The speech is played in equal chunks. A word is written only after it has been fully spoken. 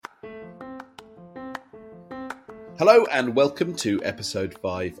Hello and welcome to episode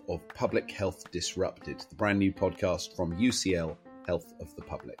 5 of Public Health Disrupted, the brand new podcast from UCL Health of the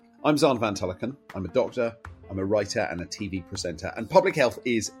Public. I'm Zaan van Tulleken. I'm a doctor, I'm a writer and a TV presenter, and public health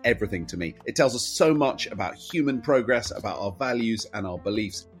is everything to me. It tells us so much about human progress, about our values and our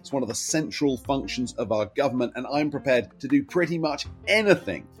beliefs. It's one of the central functions of our government, and I'm prepared to do pretty much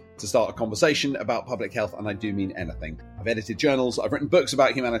anything to start a conversation about public health, and I do mean anything. I've edited journals, I've written books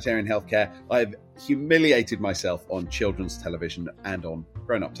about humanitarian healthcare, I've humiliated myself on children's television and on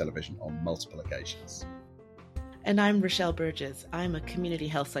grown-up television on multiple occasions. And I'm Rochelle Burgess. I'm a community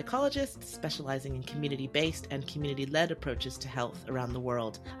health psychologist specializing in community-based and community-led approaches to health around the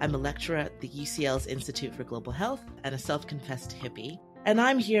world. I'm a lecturer at the UCL's Institute for Global Health and a self-confessed hippie. And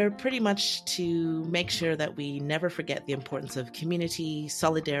I'm here pretty much to make sure that we never forget the importance of community,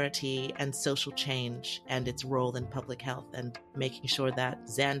 solidarity, and social change and its role in public health, and making sure that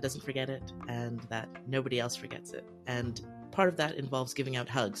Zaan doesn't forget it and that nobody else forgets it. And part of that involves giving out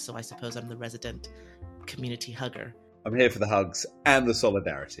hugs, so I suppose I'm the resident community hugger. I'm here for the hugs and the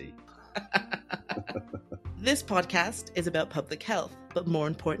solidarity. This podcast is about public health, but more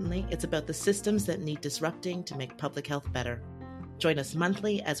importantly, it's about the systems that need disrupting to make public health better. Join us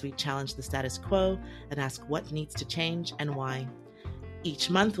monthly as we challenge the status quo and ask what needs to change and why. Each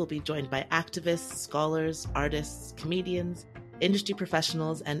month we'll be joined by activists, scholars, artists, comedians, industry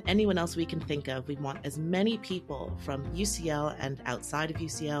professionals, and anyone else we can think of. We want as many people from UCL and outside of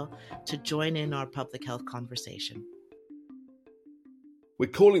UCL to join in our public health conversation.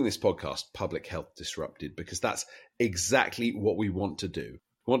 We're calling this podcast Public Health Disrupted because that's exactly what we want to do.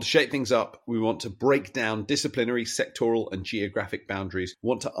 We want to shake things up. We want to break down disciplinary, sectoral and geographic boundaries. We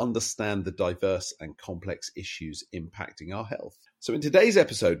want to understand the diverse and complex issues impacting our health. So in today's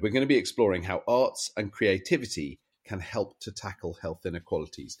episode, we're going to be exploring how arts and creativity can help to tackle health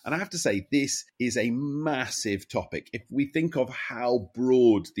inequalities. And I have to say, this is a massive topic. If we think of how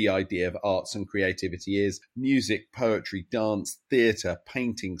broad the idea of arts and creativity is, music, poetry, dance, theatre,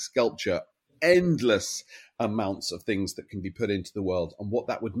 painting, sculpture, endless amounts of things that can be put into the world, and what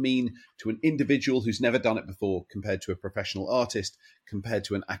that would mean to an individual who's never done it before compared to a professional artist, compared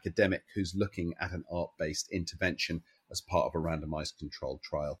to an academic who's looking at an art-based intervention as part of a randomized controlled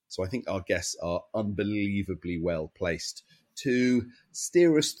trial. So I think our guests are unbelievably well placed to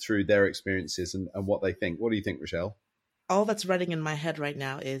steer us through their experiences and what they think. What do you think, Rochelle? All that's running in my head right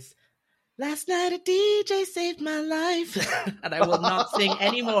now is, last night a DJ saved my life, and I will not sing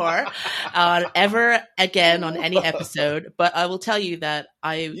anymore ever again on any episode. But I will tell you that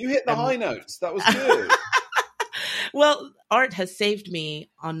You hit the high notes. That was good. Well, art has saved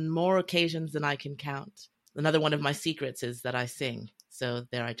me on more occasions than I can count. Another one of my secrets is that I sing. So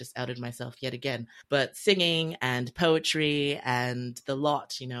there, I just outed myself yet again. But singing and poetry and the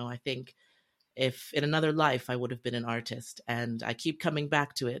lot, I think if in another life I would have been an artist. And I keep coming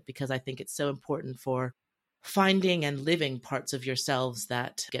back to it because I think it's so important for finding and living parts of yourselves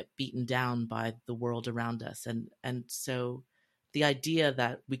that get beaten down by the world around us. And so the idea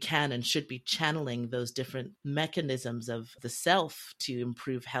that we can and should be channeling those different mechanisms of the self to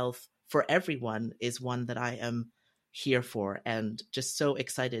improve health for everyone is one that I am here for, and just so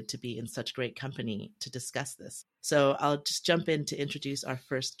excited to be in such great company to discuss this. So I'll just jump in to introduce our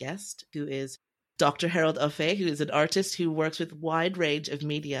first guest, who is Dr. Harold Offeh, who is an artist who works with a wide range of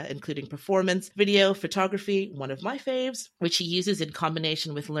media, including performance, video, photography, one of my faves, which he uses in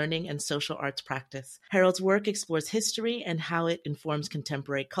combination with learning and social arts practice. Harold's work explores history and how it informs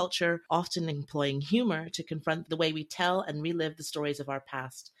contemporary culture, often employing humor to confront the way we tell and relive the stories of our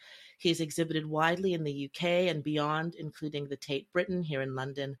past. He's exhibited widely in the UK and beyond, including the Tate Britain here in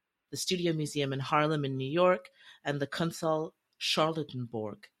London, the Studio Museum in Haarlem in New York, and the Kunsthal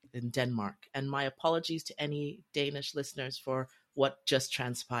Charlottenborg in Denmark. And my apologies to any Danish listeners for what just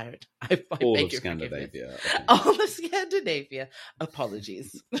transpired. I All beg of your Scandinavia. All of Scandinavia.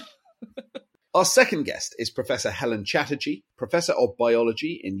 Apologies. Our second guest is Professor Helen Chatterjee, Professor of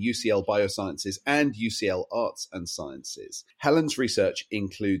Biology in UCL Biosciences and UCL Arts and Sciences. Helen's research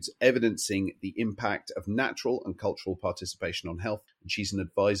includes evidencing the impact of natural and cultural participation on health, and she's an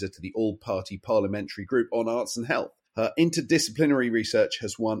advisor to the All-Party Parliamentary Group on Arts and Health. Her interdisciplinary research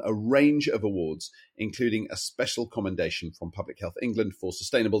has won a range of awards, including a special commendation from Public Health England for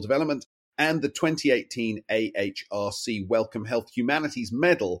Sustainable Development and the 2018 AHRC Wellcome Health Humanities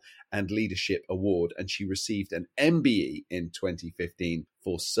Medal and Leadership Award, and she received an MBE in 2015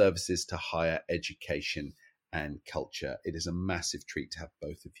 for services to higher education and culture. It is a massive treat to have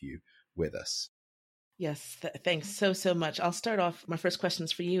both of you with us. Yes, thanks so much. I'll start off. My first question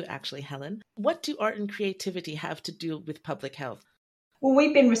is for you, actually, Helen. What do art and creativity have to do with public health? Well,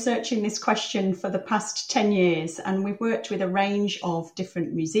 we've been researching this question for the past 10 years, and we've worked with a range of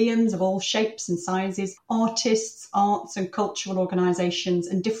different museums of all shapes and sizes, artists, arts and cultural organisations,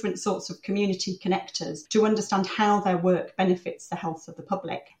 and different sorts of community connectors to understand how their work benefits the health of the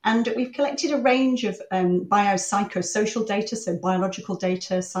public. And we've collected a range of biopsychosocial data, so biological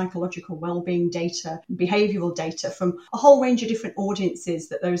data, psychological wellbeing data, behavioural data from a whole range of different audiences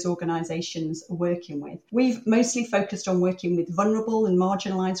that those organisations are working with. We've mostly focused on working with vulnerable and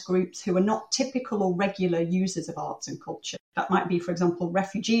marginalised groups who are not typical or regular users of arts and culture. That might be, for example,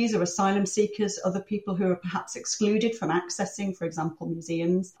 refugees or asylum seekers, other people who are perhaps excluded from accessing, for example,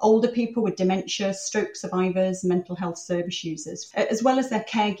 museums, older people with dementia, stroke survivors, mental health service users, as well as their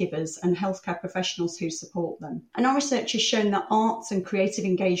caregivers and healthcare professionals who support them. And our research has shown that arts and creative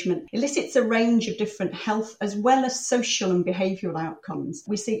engagement elicits a range of different health as well as social and behavioural outcomes.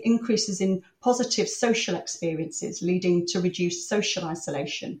 We see increases in positive social experiences leading to reduced social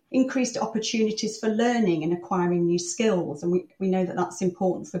isolation, increased opportunities for learning and acquiring new skills, and we know that that's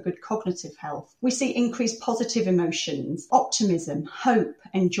important for good cognitive health. We see increased positive emotions, optimism, hope,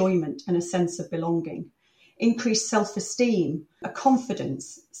 enjoyment, and a sense of belonging. Increased self-esteem, a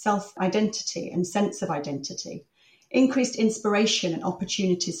confidence, self-identity and sense of identity. Increased inspiration and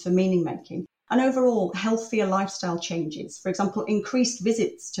opportunities for meaning-making. And overall, healthier lifestyle changes. For example, increased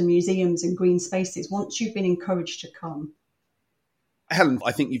visits to museums and green spaces once you've been encouraged to come. Helen,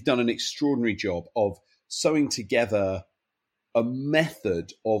 I think you've done an extraordinary job of sewing together a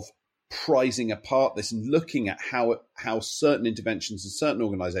method of prizing apart this and looking at how certain interventions and certain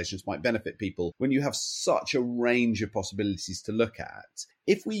organisations might benefit people when you have such a range of possibilities to look at.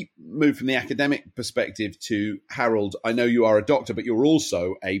 If we move from the academic perspective to Harold, I know you are a doctor, but you're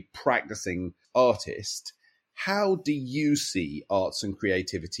also a practicing artist. How do you see arts and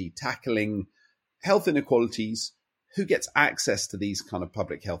creativity tackling health inequalities? Who gets access to these kind of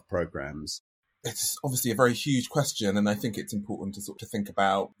public health programs? It's obviously a very huge question, and I think it's important to sort of think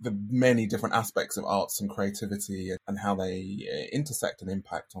about the many different aspects of arts and creativity and how they intersect and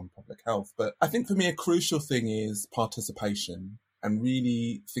impact on public health. But I think for me, a crucial thing is participation and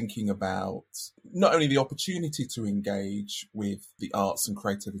really thinking about not only the opportunity to engage with the arts and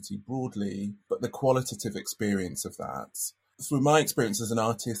creativity broadly, but the qualitative experience of that. Through my experience as an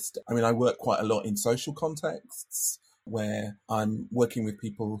artist, I work quite a lot in social contexts where I'm working with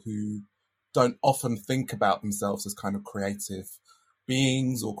people who don't often think about themselves as kind of creative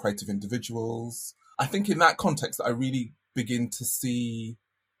beings or creative individuals. I think in that context, I really begin to see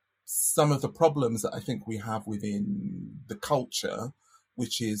some of the problems that I think we have within the culture,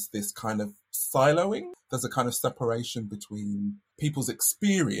 which is this kind of siloing. There's a kind of separation between people's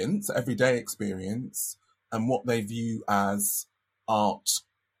experience, everyday experience, and what they view as art,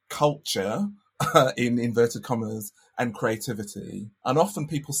 culture, in inverted commas, and creativity. And often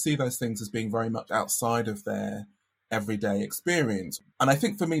people see those things as being very much outside of their everyday experience. And I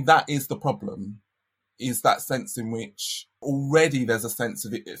think for me, that is the problem, is that sense in which already there's a sense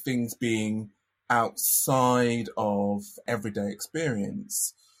of things being outside of everyday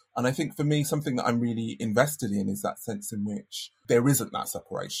experience. And I think for me, something that I'm really invested in is that sense in which there isn't that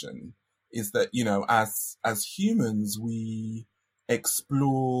separation, is that, as humans, we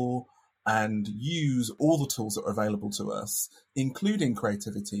explore and use all the tools that are available to us, including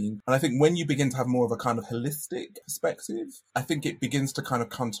creativity. And I think when you begin to have more of a kind of holistic perspective, I think it begins to kind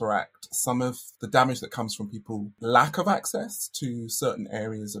of counteract some of the damage that comes from people's lack of access to certain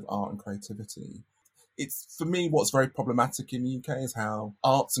areas of art and creativity. It's, for me, what's very problematic in the UK is how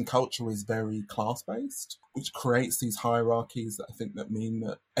arts and culture is very class-based, which creates these hierarchies that I think that mean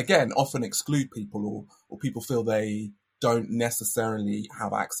that, again, often exclude people or people feel they don't necessarily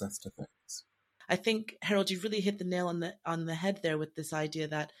have access to things. I think, Harold, you've really hit the nail on the head there with this idea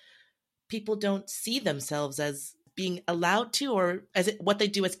that people don't see themselves as being allowed to, or what they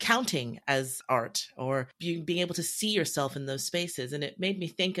do as counting as art, or being able to see yourself in those spaces. And it made me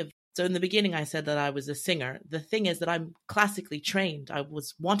think of, so in the beginning I said that I was a singer. The thing is that I'm classically trained. I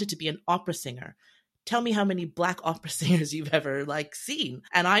wanted to be an opera singer. Tell me how many Black opera singers you've ever seen.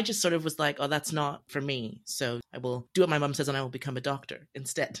 And I just sort of was like, oh, that's not for me. So I will do what my mom says and I will become a doctor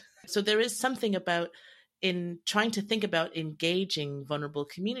instead. So there is something about, in trying to think about engaging vulnerable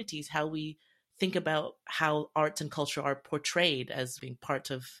communities, how we think about how arts and culture are portrayed as being part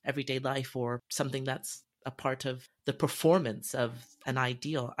of everyday life or something that's a part of the performance of an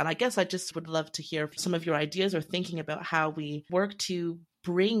ideal. And I guess I just would love to hear some of your ideas or thinking about how we work to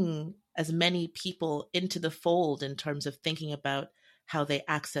bring as many people into the fold in terms of thinking about how they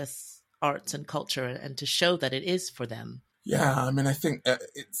access arts and culture and to show that it is for them. Yeah, I think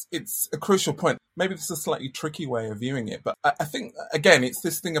it's a crucial point. maybe this is a slightly tricky way of viewing it, but I think, again, it's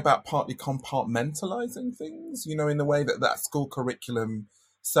this thing about partly compartmentalizing things, you know, in the way that school curriculum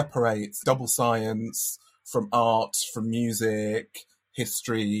separates double science from art, from music,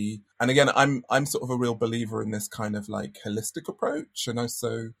 history. And again, I'm sort of a real believer in this kind of like holistic approach, and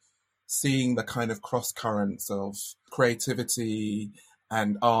also seeing the kind of cross currents of creativity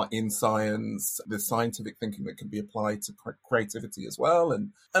and art in science, the scientific thinking that can be applied to creativity as well.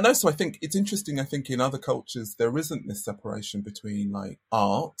 And also I think it's interesting, I think in other cultures, there isn't this separation between like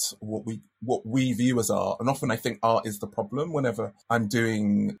art, what we view as art. And often I think art is the problem whenever I'm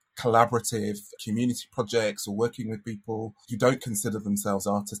doing collaborative community projects or working with people who don't consider themselves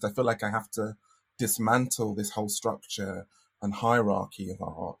artists. I feel like I have to dismantle this whole structure and hierarchy of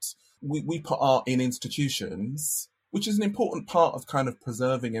art. We put art in institutions, which is an important part of kind of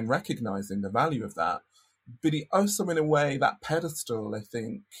preserving and recognizing the value of that. But it also, in a way, that pedestal, I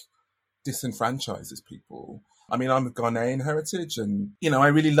think, disenfranchises people. I mean, I'm of Ghanaian heritage, and, you know, I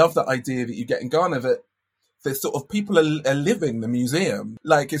really love that idea that you get in Ghana that the sort of people are living the museum.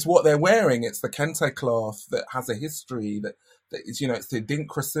 Like, it's what they're wearing. It's the kente cloth that has a history, that is, you know, it's the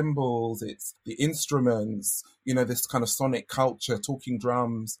Adinkra symbols, it's the instruments, you know, this kind of sonic culture, talking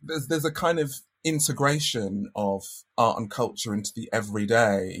drums. There's a kind of integration of art and culture into the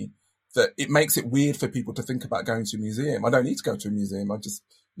everyday that it makes it weird for people to think about going to a museum. I don't need to go to a museum. I just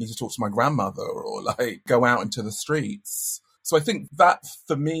need to talk to my grandmother or like go out into the streets. So I think that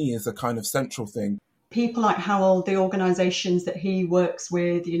for me is a kind of central thing. People like Howell, the organisations that he works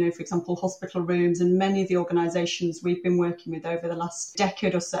with, you know, for example, hospital rooms and many of the organisations we've been working with over the last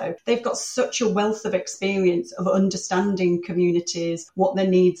decade or so, they've got such a wealth of experience of understanding communities, what their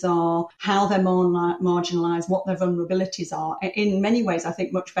needs are, how they're marginalised, what their vulnerabilities are. In many ways, I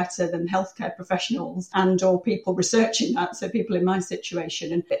think much better than healthcare professionals and or people researching that, so people in my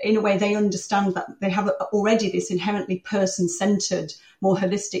situation. And in a way, they understand that they have already this inherently person-centred, more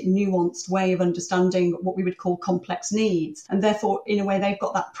holistic, nuanced way of understanding what we would call complex needs. And therefore, in a way, they've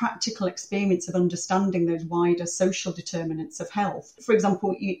got that practical experience of understanding those wider social determinants of health. For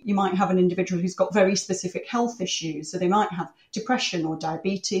example, you might have an individual who's got very specific health issues. So they might have depression or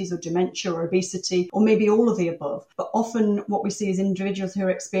diabetes or dementia or obesity, or maybe all of the above. But often what we see is individuals who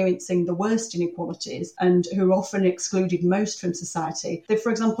are experiencing the worst inequalities and who are often excluded most from society. They've,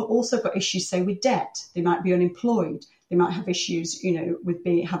 for example, also got issues, say, with debt. They might be unemployed. They might have issues, you know, with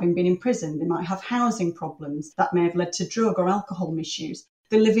having been in prison. They might have housing problems that may have led to drug or alcohol misuse.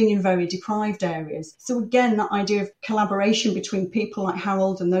 They're living in very deprived areas. So again, that idea of collaboration between people like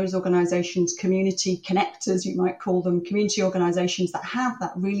Harold and those organisations, community connectors, you might call them, community organisations that have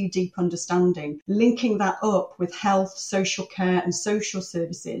that really deep understanding, linking that up with health, social care and social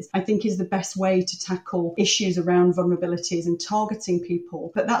services, I think is the best way to tackle issues around vulnerabilities and targeting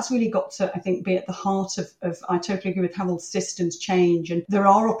people. But that's really got to, I think, be at the heart of I totally agree with Harold's systems change. And there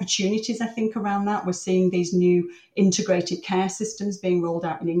are opportunities, I think, around that. We're seeing these new integrated care systems being rolled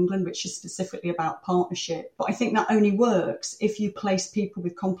out in England, which is specifically about partnership. But I think that only works if you place people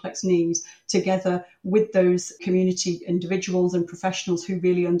with complex needs together with those community individuals and professionals who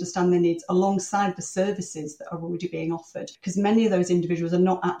really understand their needs alongside the services that are already being offered. Because many of those individuals are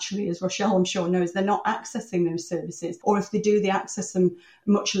not actually, as Rochelle I'm sure knows, they're not accessing those services. Or if they do, they access them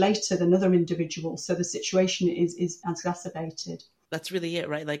much later than other individuals. So the situation is exacerbated. That's really it,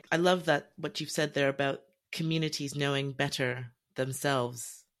 right? Like, I love that what you've said there about communities knowing better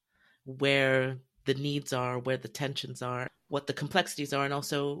themselves where the needs are, where the tensions are, what the complexities are, and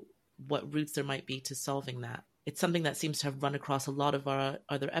also what routes there might be to solving that. It's something that seems to have run across a lot of our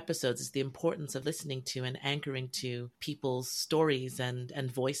other episodes, is the importance of listening to and anchoring to people's stories and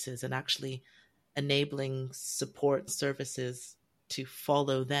voices, and actually enabling support services to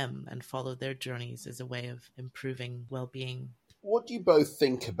follow them and follow their journeys as a way of improving well-being. What do you both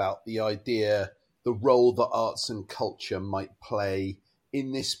think about the idea, the role that arts and culture might play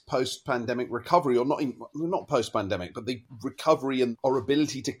in this post-pandemic recovery, or not post-pandemic, but the recovery and our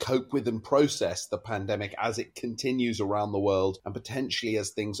ability to cope with and process the pandemic as it continues around the world, and potentially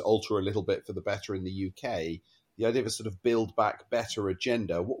as things alter a little bit for the better in the UK, the idea of a sort of build back better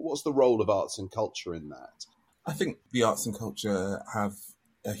agenda. What's the role of arts and culture in that? I think the arts and culture have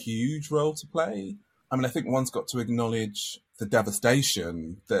a huge role to play. I mean, I think one's got to acknowledge the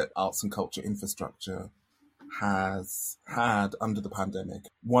devastation that arts and culture infrastructure has had under the pandemic.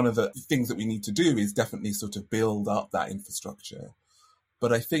 One of the things that we need to do is definitely sort of build up that infrastructure.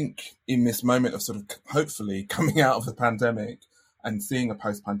 But I think in this moment of sort of hopefully coming out of the pandemic and seeing a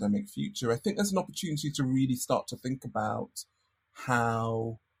post-pandemic future, I think there's an opportunity to really start to think about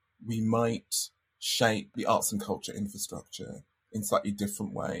how we might shape the arts and culture infrastructure in slightly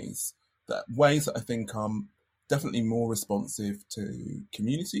different ways. that ways that I think are definitely more responsive to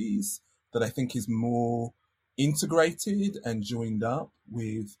communities, that I think is more integrated and joined up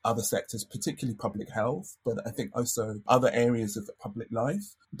with other sectors, particularly public health, but I think also other areas of public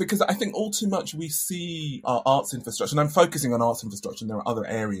life. Because I think all too much we see our arts infrastructure, and I'm focusing on arts infrastructure, and there are other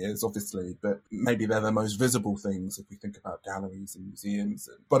areas, obviously, but maybe they're the most visible things if we think about galleries and museums.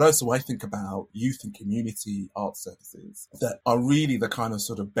 But also I think about youth and community art services that are really the kind of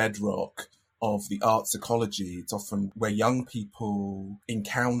sort of bedrock of the arts ecology. It's often where young people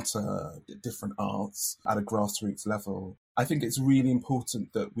encounter different arts at a grassroots level. I think it's really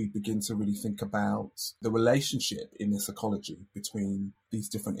important that we begin to really think about the relationship in this ecology between these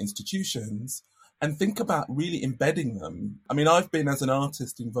different institutions and think about really embedding them. I mean, I've been as an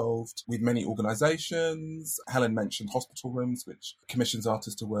artist involved with many organisations. Helen mentioned hospital rooms, which commissions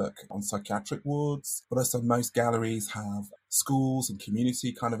artists to work on psychiatric wards, but also most galleries have schools and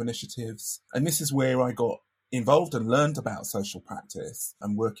community kind of initiatives. And this is where I got involved and learned about social practice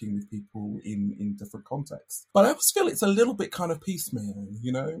and working with people in different contexts. But I always feel it's a little bit kind of piecemeal,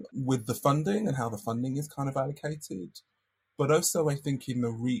 you know, with the funding and how the funding is kind of allocated. But also I think in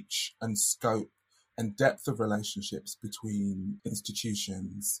the reach and scope and depth of relationships between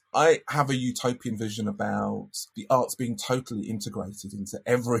institutions. I have a utopian vision about the arts being totally integrated into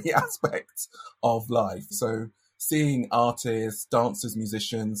every aspect of life. So seeing artists, dancers,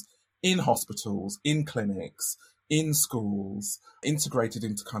 musicians in hospitals, in clinics, in schools, integrated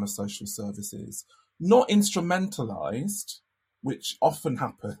into kind of social services, not instrumentalized, which often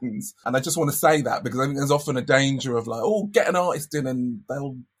happens. And I just want to say that because I think there's often a danger of like, oh, get an artist in and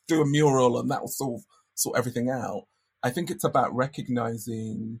they'll do a mural and that will sort everything out. I think it's about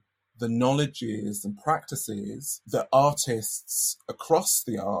recognizing the knowledges and practices that artists across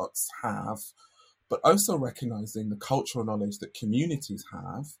the arts have, but also recognizing the cultural knowledge that communities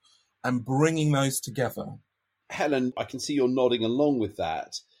have and bringing those together. Helen, I can see you're nodding along with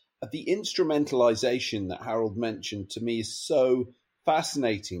that. The instrumentalization that Harold mentioned to me is so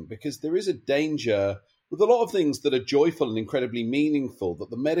fascinating because there is a danger with a lot of things that are joyful and incredibly meaningful that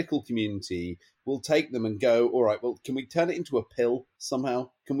the medical community will take them and go, all right, well, can we turn it into a pill somehow?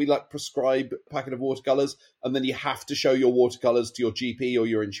 Can we like prescribe a packet of watercolors and then you have to show your watercolors to your GP or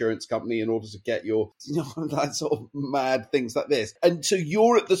your insurance company in order to get your, that sort of mad things like this. And so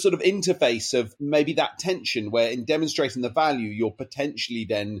you're at the sort of interface of maybe that tension where in demonstrating the value, you're potentially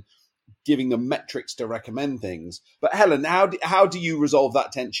then giving them metrics to recommend things. But Helen, how do you resolve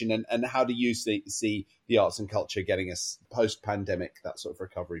that tension and how do you see the arts and culture getting us post-pandemic, that sort of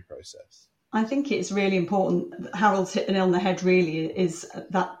recovery process? I think it's really important. Harold's hit the nail on the head, really, is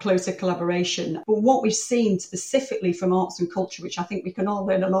that closer collaboration. But what we've seen specifically from arts and culture, which I think we can all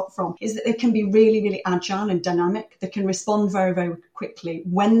learn a lot from, is that they can be really, really agile and dynamic. They can respond very, very quickly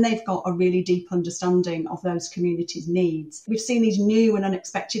when they've got a really deep understanding of those communities' needs. We've seen these new and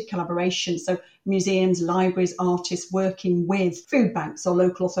unexpected collaborations. So museums, libraries, artists working with food banks or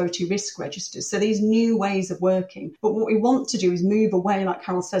local authority risk registers. So these new ways of working. But what we want to do is move away, like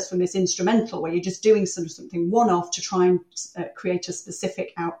Harold says, from this instrumental where you're just doing something one-off to try and create a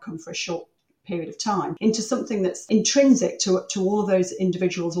specific outcome for a short period of time into something that's intrinsic to all those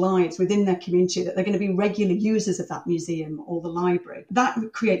individuals' lives within their community, that they're going to be regular users of that museum or the library. That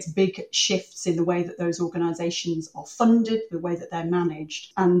creates big shifts in the way that those organisations are funded, the way that they're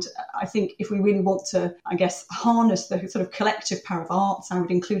managed. And I think if we really want to, I guess, harness the sort of collective power of arts, I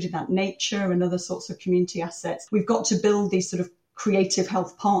would include in that nature and other sorts of community assets. We've got to build these sort of creative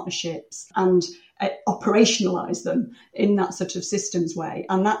health partnerships and operationalize them in that sort of systems way.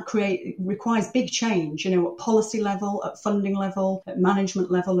 And that requires big change, at policy level, at funding level, at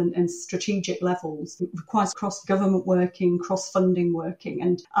management level and strategic levels. It requires cross-government working, cross-funding working.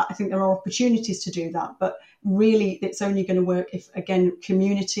 And I think there are opportunities to do that. But really, it's only going to work if, again,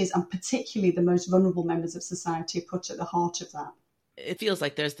 communities and particularly the most vulnerable members of society are put at the heart of that. It feels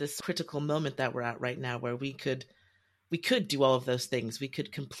like there's this critical moment that we're at right now where we could do all of those things. We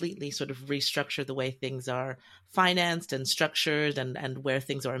could completely sort of restructure the way things are financed and structured and where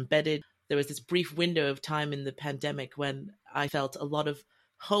things are embedded. There was this brief window of time in the pandemic when I felt a lot of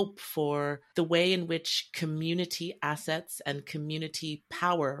hope for the way in which community assets and community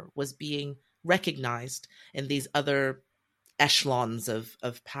power was being recognized in these other echelons of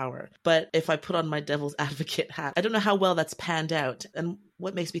power. But if I put on my devil's advocate hat, I don't know how well that's panned out. And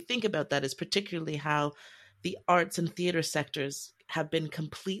what makes me think about that is particularly how the arts and theater sectors have been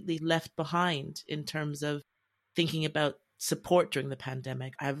completely left behind in terms of thinking about support during the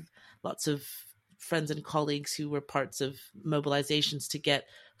pandemic. I have lots of friends and colleagues who were parts of mobilizations to get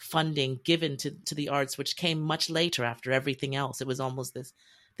funding given to the arts, which came much later after everything else. It was almost this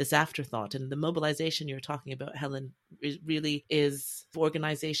this afterthought. And the mobilization you're talking about, Helen, really is for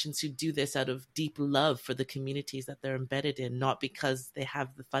organizations who do this out of deep love for the communities that they're embedded in, not because they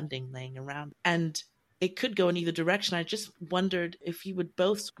have the funding laying around. And it could go in either direction. I just wondered if you would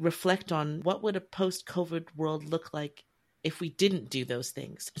both reflect on what would a post-COVID world look like if we didn't do those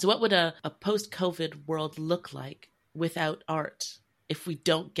things. So what would a post-COVID world look like without art if we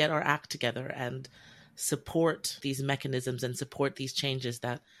don't get our act together and support these mechanisms and support these changes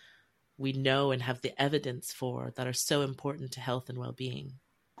that we know and have the evidence for that are so important to health and well-being?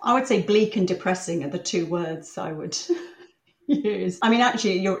 I would say bleak and depressing are the two words I would use. I mean,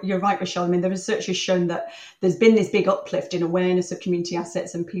 actually, you're right, Rochelle. I mean, the research has shown that there's been this big uplift in awareness of community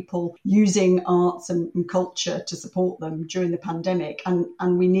assets and people using arts and culture to support them during the pandemic.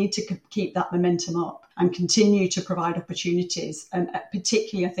 And we need to keep that momentum up and continue to provide opportunities,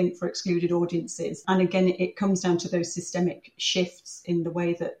 particularly, I think, for excluded audiences. And again, it comes down to those systemic shifts in the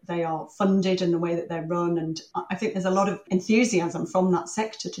way that they are funded and the way that they're run. And I think there's a lot of enthusiasm from that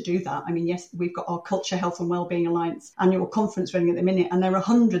sector to do that. I mean, yes, we've got our Culture, Health and Wellbeing Alliance annual conference running at the minute, and there are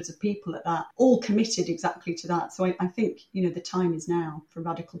hundreds of people at that, all committed exactly to that. So I think, you know, the time is now for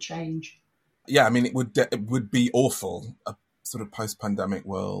radical change. Yeah, I mean, it would be awful, a sort of post-pandemic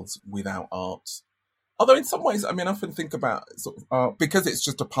world without art. Although in some ways, I mean, I often think about sort of art because it's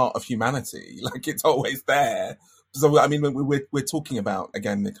just a part of humanity, like it's always there. So, I mean, we're talking about,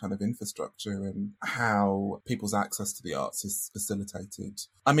 again, the kind of infrastructure and how people's access to the arts is facilitated.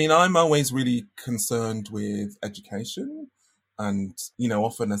 I mean, I'm always really concerned with education and, you know,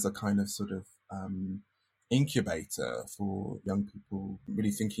 often as a kind of sort of incubator for young people really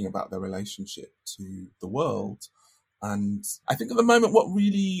thinking about their relationship to the world. And I think at the moment, what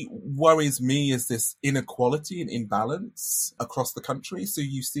really worries me is this inequality and imbalance across the country. So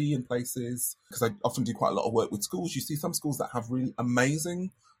you see in places, because I often do quite a lot of work with schools, you see some schools that have really amazing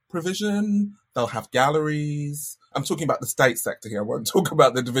provision. They'll have galleries. I'm talking about the state sector here. I won't talk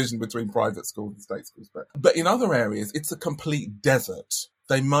about the division between private schools and state schools. But in other areas, it's a complete desert.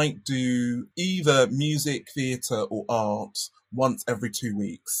 They might do either music, theatre or art once every 2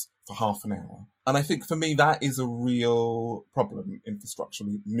 weeks for half an hour. And I think for me, that is a real problem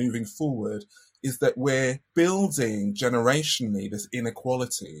infrastructurally moving forward, is that we're building generationally this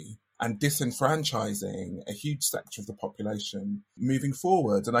inequality and disenfranchising a huge sector of the population moving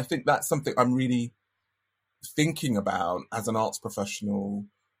forward. And I think that's something I'm really thinking about as an arts professional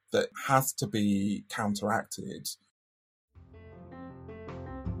that has to be counteracted.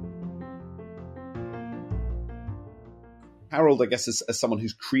 Harold, I guess as someone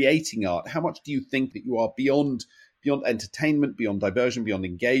who's creating art, how much do you think that you are beyond entertainment, beyond diversion, beyond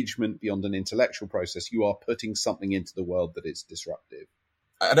engagement, beyond an intellectual process, you are putting something into the world that is disruptive?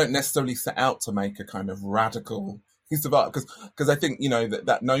 I don't necessarily set out to make a kind of radical piece of art because I think, you know,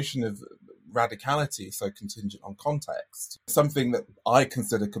 that notion of radicality is so contingent on context. Something that I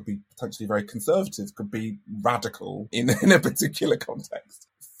consider could be potentially very conservative could be radical in a particular context.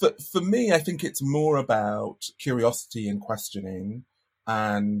 For me, I think it's more about curiosity and questioning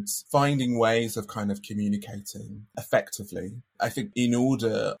and finding ways of kind of communicating effectively. I think in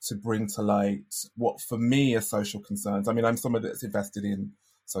order to bring to light what for me are social concerns, I mean, I'm someone that's invested in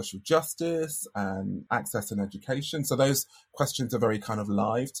social justice and access and education. So those questions are very kind of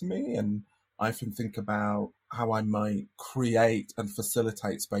live to me. And I often think about how I might create and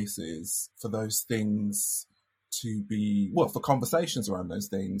facilitate spaces for those things to be, well, for conversations around those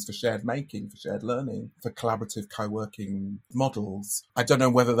things, for shared making, for shared learning, for collaborative co-working models. I don't know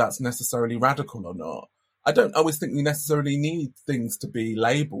whether that's necessarily radical or not. I don't always think we necessarily need things to be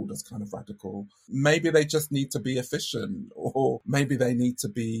labelled as kind of radical. Maybe they just need to be efficient, or maybe they need to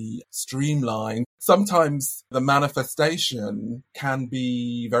be streamlined. Sometimes the manifestation can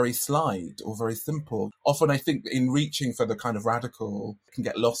be very slight or very simple. Often I think in reaching for the kind of radical can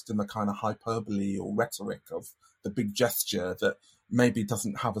get lost in the kind of hyperbole or rhetoric of the big gesture that maybe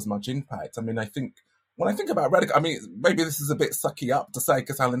doesn't have as much impact. I mean, I think when I think about radical, I mean, maybe this is a bit sucky up to say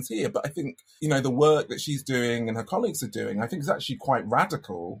because Helen's here, but I think, you know, the work that she's doing and her colleagues are doing, I think is actually quite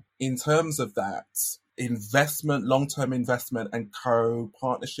radical in terms of that investment, long-term investment and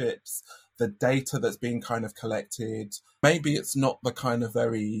co-partnerships, the data that's being kind of collected. Maybe it's not the kind of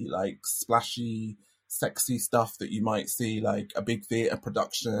very like splashy, sexy stuff that you might see like a big theatre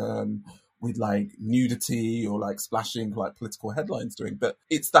production with like nudity or like splashing like political headlines doing, but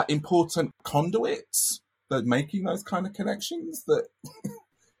it's that important conduit that making those kind of connections that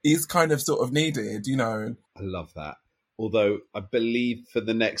is kind of sort of needed, you know. I love that. Although I believe for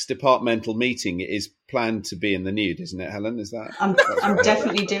the next departmental meeting, it is planned to be in the nude, isn't it, Helen? Is that? I'm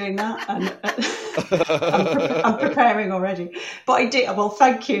definitely doing that. And I'm preparing already. But I did, well,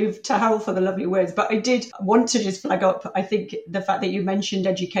 thank you to Harold for the lovely words. But I did want to just flag up, I think, the fact that you mentioned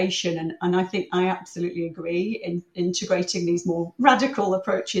education. And I think I absolutely agree in integrating these more radical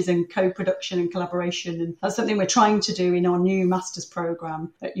approaches and co-production and collaboration. And that's something we're trying to do in our new master's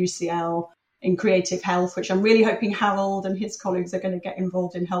programme at UCL in creative health, which I'm really hoping Harold and his colleagues are going to get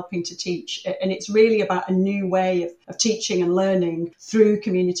involved in helping to teach. And it's really about a new way of teaching and learning through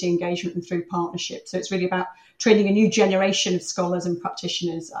community engagement and through partnership. So it's really about training a new generation of scholars and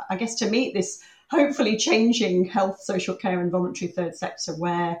practitioners, I guess, to meet this hopefully changing health, social care and voluntary third sector,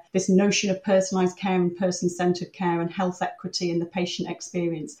 where this notion of personalised care and person-centred care and health equity and the patient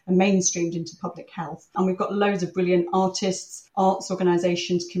experience are mainstreamed into public health. And we've got loads of brilliant artists, arts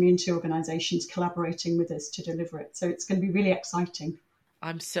organisations, community organisations collaborating with us to deliver it. So it's going to be really exciting.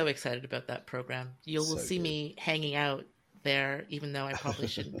 I'm so excited about that program. You will see me hanging out there, even though I probably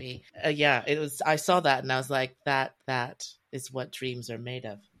shouldn't be. I saw that and I was like, that is what dreams are made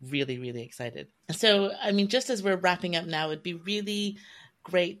of. Really, really excited. So, I mean, just as we're wrapping up now, it'd be really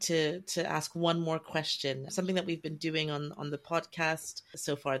great to ask one more question. Something that we've been doing on the podcast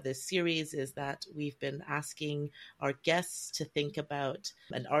so far this series is that we've been asking our guests to think about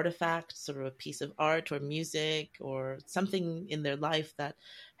an artifact, sort of a piece of art or music or something in their life that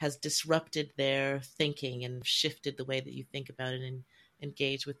has disrupted their thinking and shifted the way that you think about it and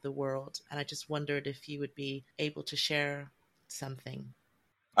engage with the world. And I just wondered if you would be able to share something.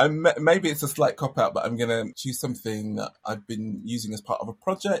 Maybe it's a slight cop-out, but I'm going to choose something that I've been using as part of a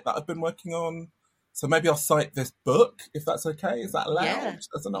project that I've been working on. So maybe I'll cite this book, if that's okay. Is that allowed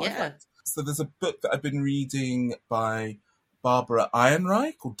as an artifact? So there's a book that I've been reading by Barbara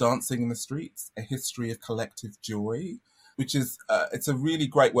Ehrenreich called Dancing in the Streets, A History of Collective Joy, which is, it's a really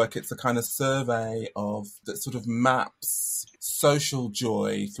great work. It's a kind of survey that sort of maps social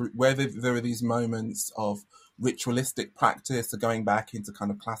joy through where there are these moments of ritualistic practice, so going back into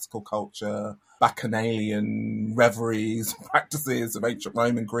kind of classical culture, bacchanalian reveries, practices of ancient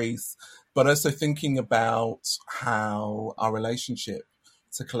Rome and Greece, but also thinking about how our relationship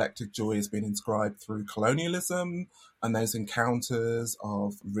to collective joy has been inscribed through colonialism and those encounters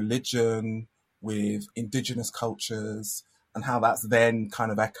of religion with indigenous cultures and how that's then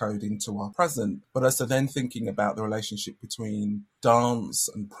kind of echoed into our present, but also then thinking about the relationship between dance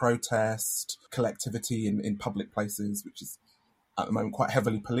and protest, collectivity in public places, which is at the moment quite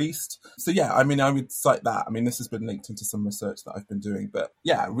heavily policed. So yeah, I mean, I would cite that. I mean, this has been linked into some research that I've been doing, but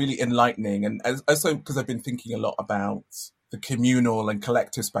yeah, really enlightening. And also because I've been thinking a lot about the communal and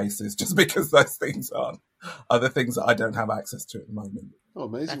collective spaces, just because those things are the things that I don't have access to at the moment. Oh,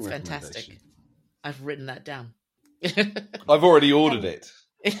 amazing. That's fantastic. I've written that down. I've already ordered it.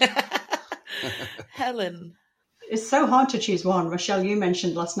 Helen. It's so hard to choose one. Rochelle, you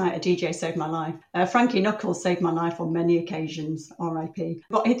mentioned last night a DJ saved my life. Frankie Knuckles saved my life on many occasions, R.I.P.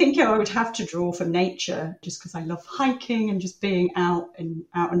 But I think I would have to draw from nature, just because I love hiking and just being out and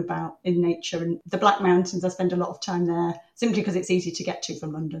about in nature. And the Black Mountains, I spend a lot of time there simply because it's easy to get to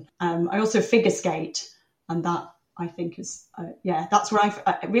from London. I also figure skate, and that I think is, that's where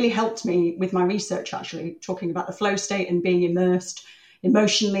it really helped me with my research, actually, talking about the flow state and being immersed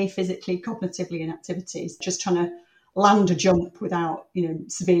emotionally, physically, cognitively in activities, just trying to land a jump without,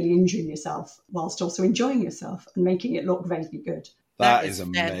 severely injuring yourself whilst also enjoying yourself and making it look vaguely good. That is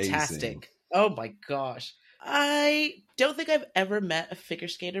amazing. Fantastic. Oh my gosh. I don't think I've ever met a figure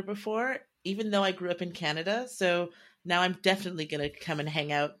skater before, even though I grew up in Canada. So now I'm definitely going to come and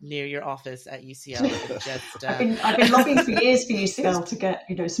hang out near your office at UCL. I've been lobbying for years for UCL to get,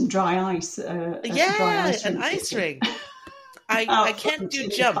 some dry ice. An ice rink. I can't do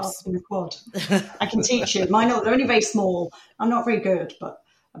jumps. In the quad. I can teach you. Mine they're only very small. I'm not very good, but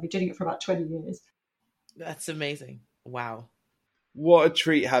I've been doing it for about 20 years. That's amazing. Wow. What a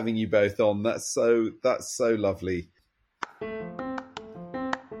treat having you both on. That's so lovely.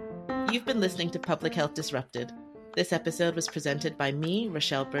 You've been listening to Public Health Disrupted. This episode was presented by me,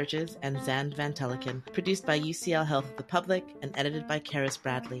 Rochelle Burgess, and Zand Van Telekin, produced by UCL Health of the Public, and edited by Karis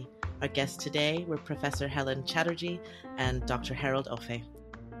Bradley. Our guests today were Professor Helen Chatterjee and Dr. Harold Ofe.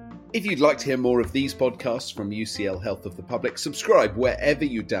 If you'd like to hear more of these podcasts from UCL Health of the Public, subscribe wherever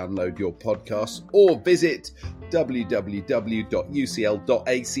you download your podcasts or visit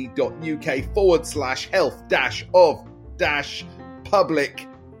www.ucl.ac.uk/health-of-public/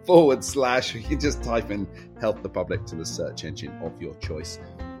 you can just type in Health the Public to the search engine of your choice.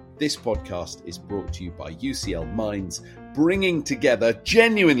 This podcast is brought to you by UCL Minds, bringing together,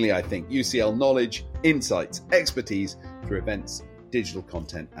 genuinely I think, UCL knowledge, insights, expertise through events, digital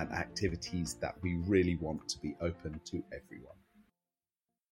content and activities that we really want to be open to everyone.